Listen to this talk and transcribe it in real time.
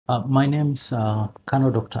My name's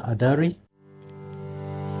Colonel Dr. Adari.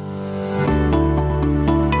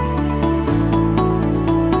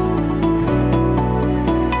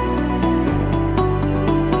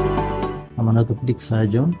 I'm an orthopedic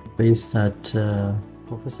surgeon based at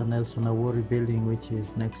Professor Nelson Awori building, which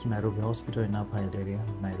is next to Nairobi Hospital in Upper Hill area,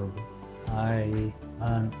 Nairobi. I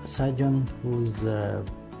am a surgeon who's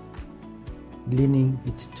leaning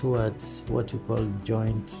it towards what we call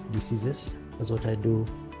joint diseases. That's what I do.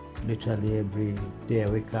 Literally every day I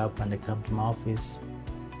wake up and I come to my office,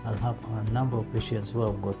 I'll have a number of patients who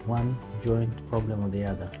have got one joint problem or the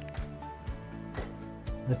other.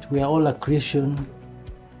 But we are all a creation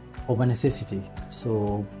of a necessity.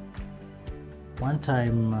 So one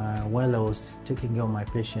time while I was taking care of my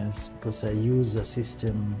patients, because I use a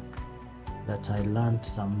system that I learned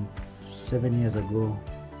some 7 years ago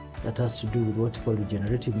that has to do with what we call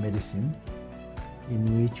regenerative medicine,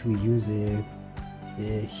 in which we use the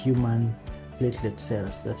human platelet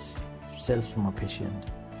cells, that's cells from a patient,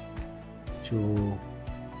 to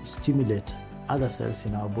stimulate other cells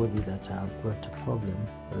in our body that have got a problem.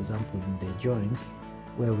 For example, in the joints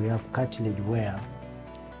where we have cartilage wear,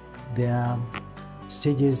 there are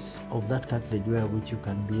stages of that cartilage wear which you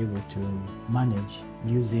can be able to manage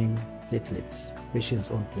using platelets, patient's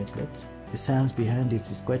own platelets. The science behind it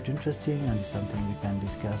is quite interesting and it's something we can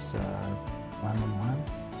discuss one-on-one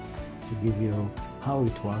to give you how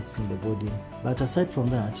it works in the body. But aside from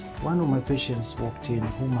that, one of my patients walked in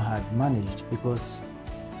whom I had managed, because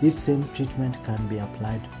this same treatment can be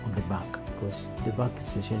applied on the back, because the back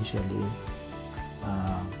is essentially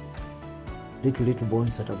little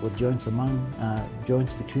bones that have got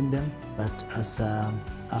joints between them, but as a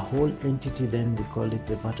whole entity, then we call it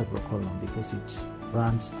the vertebral column, because it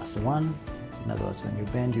runs as one. In other words, when you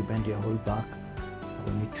bend your whole back.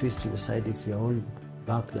 When you twist to the side, it's your whole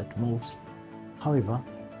back that moves. However,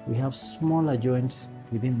 we have smaller joints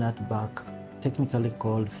within that back, technically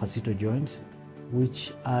called facet joints,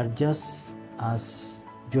 which are just as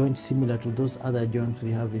joints similar to those other joints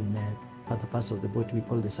we have in other parts of the body we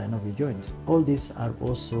call the synovial joints. All these are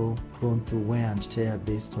also prone to wear and tear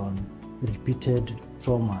based on repeated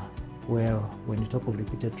trauma, where when you talk of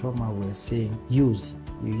repeated trauma, we're saying you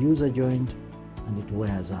use a joint and it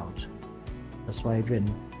wears out. That's why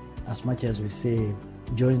even as much as we say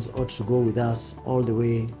joints ought to go with us all the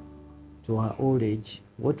way to our old age,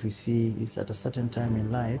 what we see is at a certain time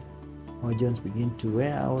in life, our joints begin to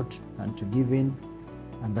wear out and to give in,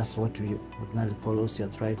 and that's what we ordinarily call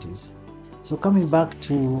osteoarthritis. So coming back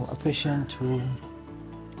to a patient who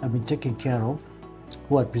I've been taking care of,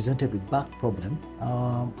 who had presented with back problem,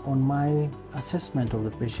 on my assessment of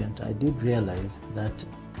the patient, I did realize that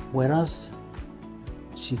whereas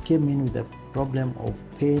she came in with a problem of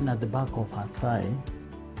pain at the back of her thigh,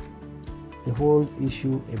 the whole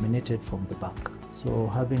issue emanated from the back. So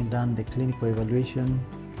having done the clinical evaluation,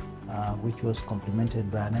 which was complemented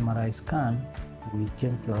by an MRI scan, we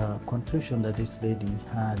came to a conclusion that this lady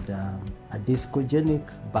had a discogenic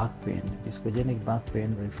back pain. Discogenic back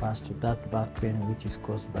pain refers to that back pain which is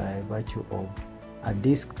caused by virtue of a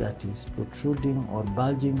disc that is protruding or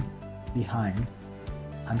bulging behind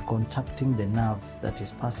and contacting the nerve that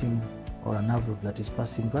is passing, or a nerve that is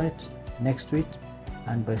passing right next to it,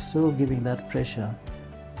 and by so giving that pressure,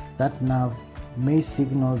 that nerve may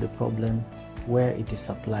signal the problem where it is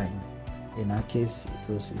supplying. In our case, it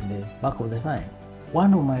was in the back of the thigh.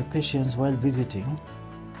 One of my patients, while visiting,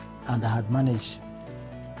 and I had managed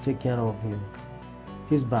to take care of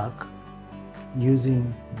his back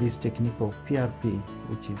using this technique of PRP,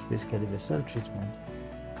 which is basically the cell treatment,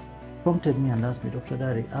 prompted me and asked me, Dr.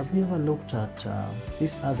 Adari, have you ever looked at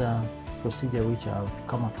this other procedure which I've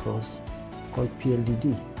come across called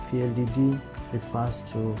PLDD? PLDD refers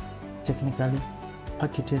to technically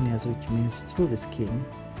percutaneous, which means through the skin,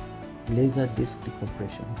 laser disc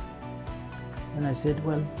decompression. And I said,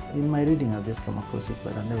 well, in my reading I've just come across it,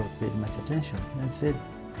 but I never paid much attention. And I said,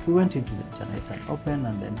 we went into the internet and opened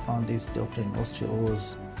and then found this doctor in Austria who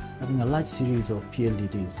was having a large series of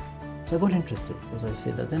PLDDs. So I got interested, because I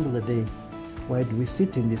said, at the end of the day, why do we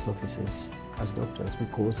sit in these offices as doctors?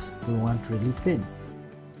 Because we want to relieve pain.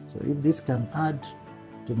 So if this can add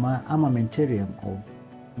to my armamentarium of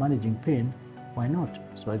managing pain, why not?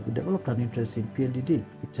 So I developed an interest in PLDD.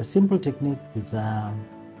 It's a simple technique. It's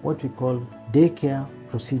what we call daycare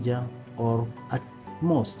procedure, or at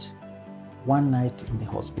most 1 night in the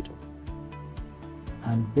hospital.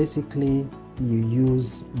 And basically you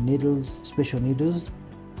use needles, special needles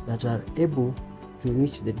that are able to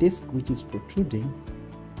reach the disc which is protruding,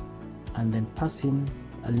 and then passing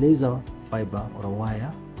a laser fiber or a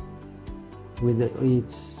wire with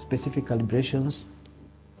its specific calibrations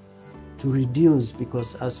to reduce,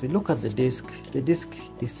 because as we look at the disc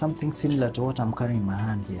is something similar to what I'm carrying in my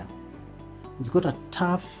hand here. It's got a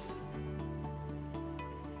tough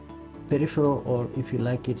peripheral, or if you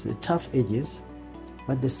like it, the tough edges,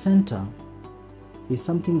 but the center is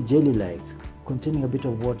something jelly-like, containing a bit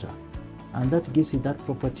of water, and that gives it that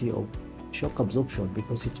property of shock absorption,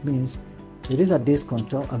 because it means there is a disc on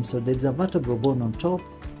top, there is a vertebral bone on top,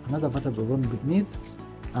 another vertebral bone beneath,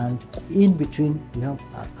 and in between you have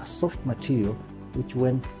a soft material which,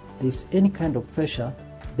 when there's any kind of pressure,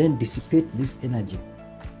 then dissipates this energy,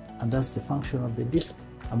 and that's the function of the disc,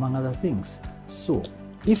 among other things. So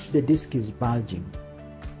if the disc is bulging,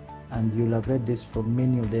 and you'll have read this from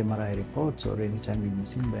many of the MRI reports or anytime you've been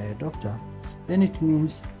seen by a doctor, then it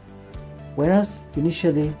means, whereas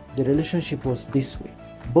initially the relationship was this way,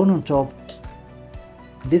 bone on top,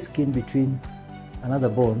 disc in between another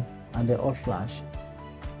bone, and they're all flush,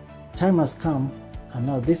 time has come and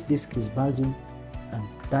now this disc is bulging, and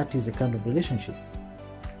that is the kind of relationship.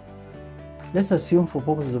 Let's assume, for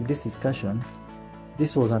purposes of this discussion,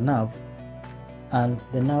 this was a nerve, and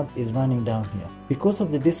the nerve is running down here. Because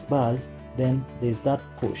of the disc bulge, then there's that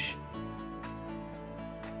push.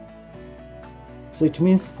 So it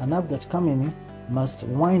means a nerve that's coming in must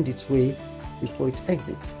wind its way before it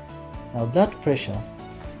exits. Now that pressure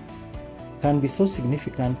can be so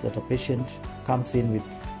significant that a patient comes in with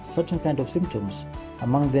certain kind of symptoms,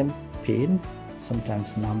 among them pain,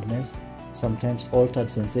 sometimes numbness, sometimes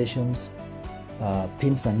altered sensations,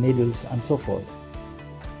 pins and needles, and so forth.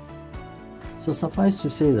 So suffice to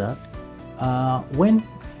say that when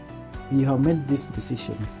you have made this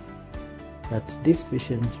decision that this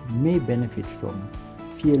patient may benefit from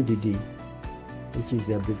PLDD, which is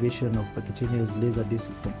the abbreviation of Percutaneous Laser Disc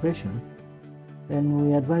Decompression, then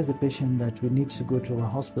we advise the patient that we need to go to a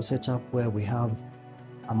hospital setup where we have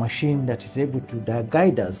a machine that is able to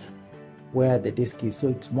guide us where the disc is. So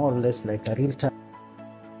it's more or less like a real-time.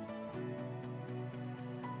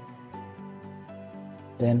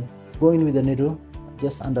 Then go in with the needle,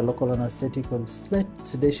 just under local anesthetic or slight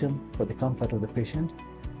sedation for the comfort of the patient.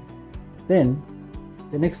 Then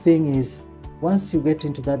the next thing is, once you get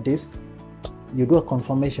into that disc, you do a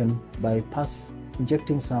confirmation by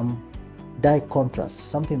injecting some dye contrast,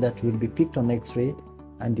 something that will be picked on X-ray,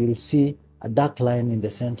 and you'll see a dark line in the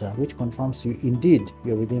center, which confirms you indeed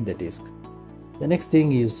you're within the disc. The next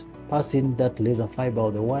thing is pass in that laser fiber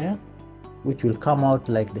or the wire, which will come out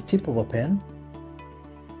like the tip of a pen,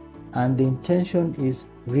 and the intention is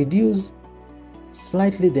reduce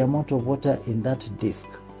slightly the amount of water in that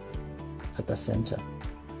disc at the center.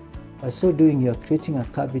 By so doing, you are creating a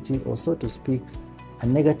cavity, or so to speak, a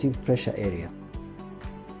negative pressure area.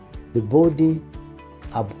 The body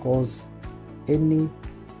abhors any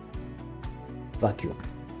vacuum.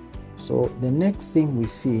 So the next thing we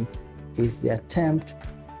see is the attempt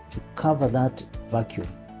to cover that vacuum,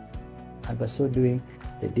 and by so doing,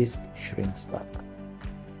 the disc shrinks back,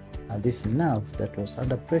 and this nerve that was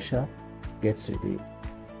under pressure gets relieved.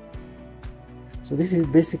 So this is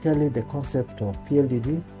basically the concept of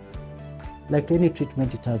PLDD. Like any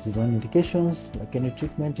treatment, it has its own indications. Like any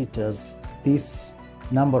treatment, it has this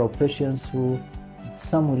number of patients who,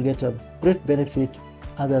 some will get a great benefit,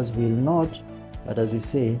 others will not. But as we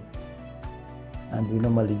say, and we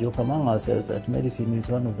normally joke among ourselves, that medicine is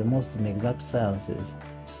one of the most inexact sciences.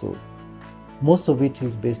 So most of it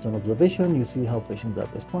is based on observation. You see how patients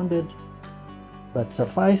have responded. But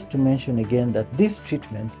suffice to mention again that this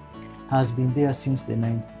treatment has been there since the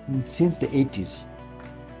 80s.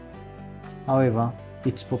 However,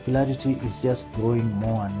 its popularity is just growing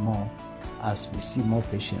more and more as we see more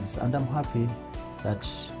patients, and I'm happy that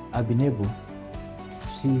I've been able to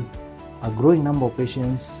see a growing number of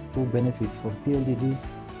patients who benefit from PLDD,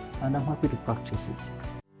 and I'm happy to practice it.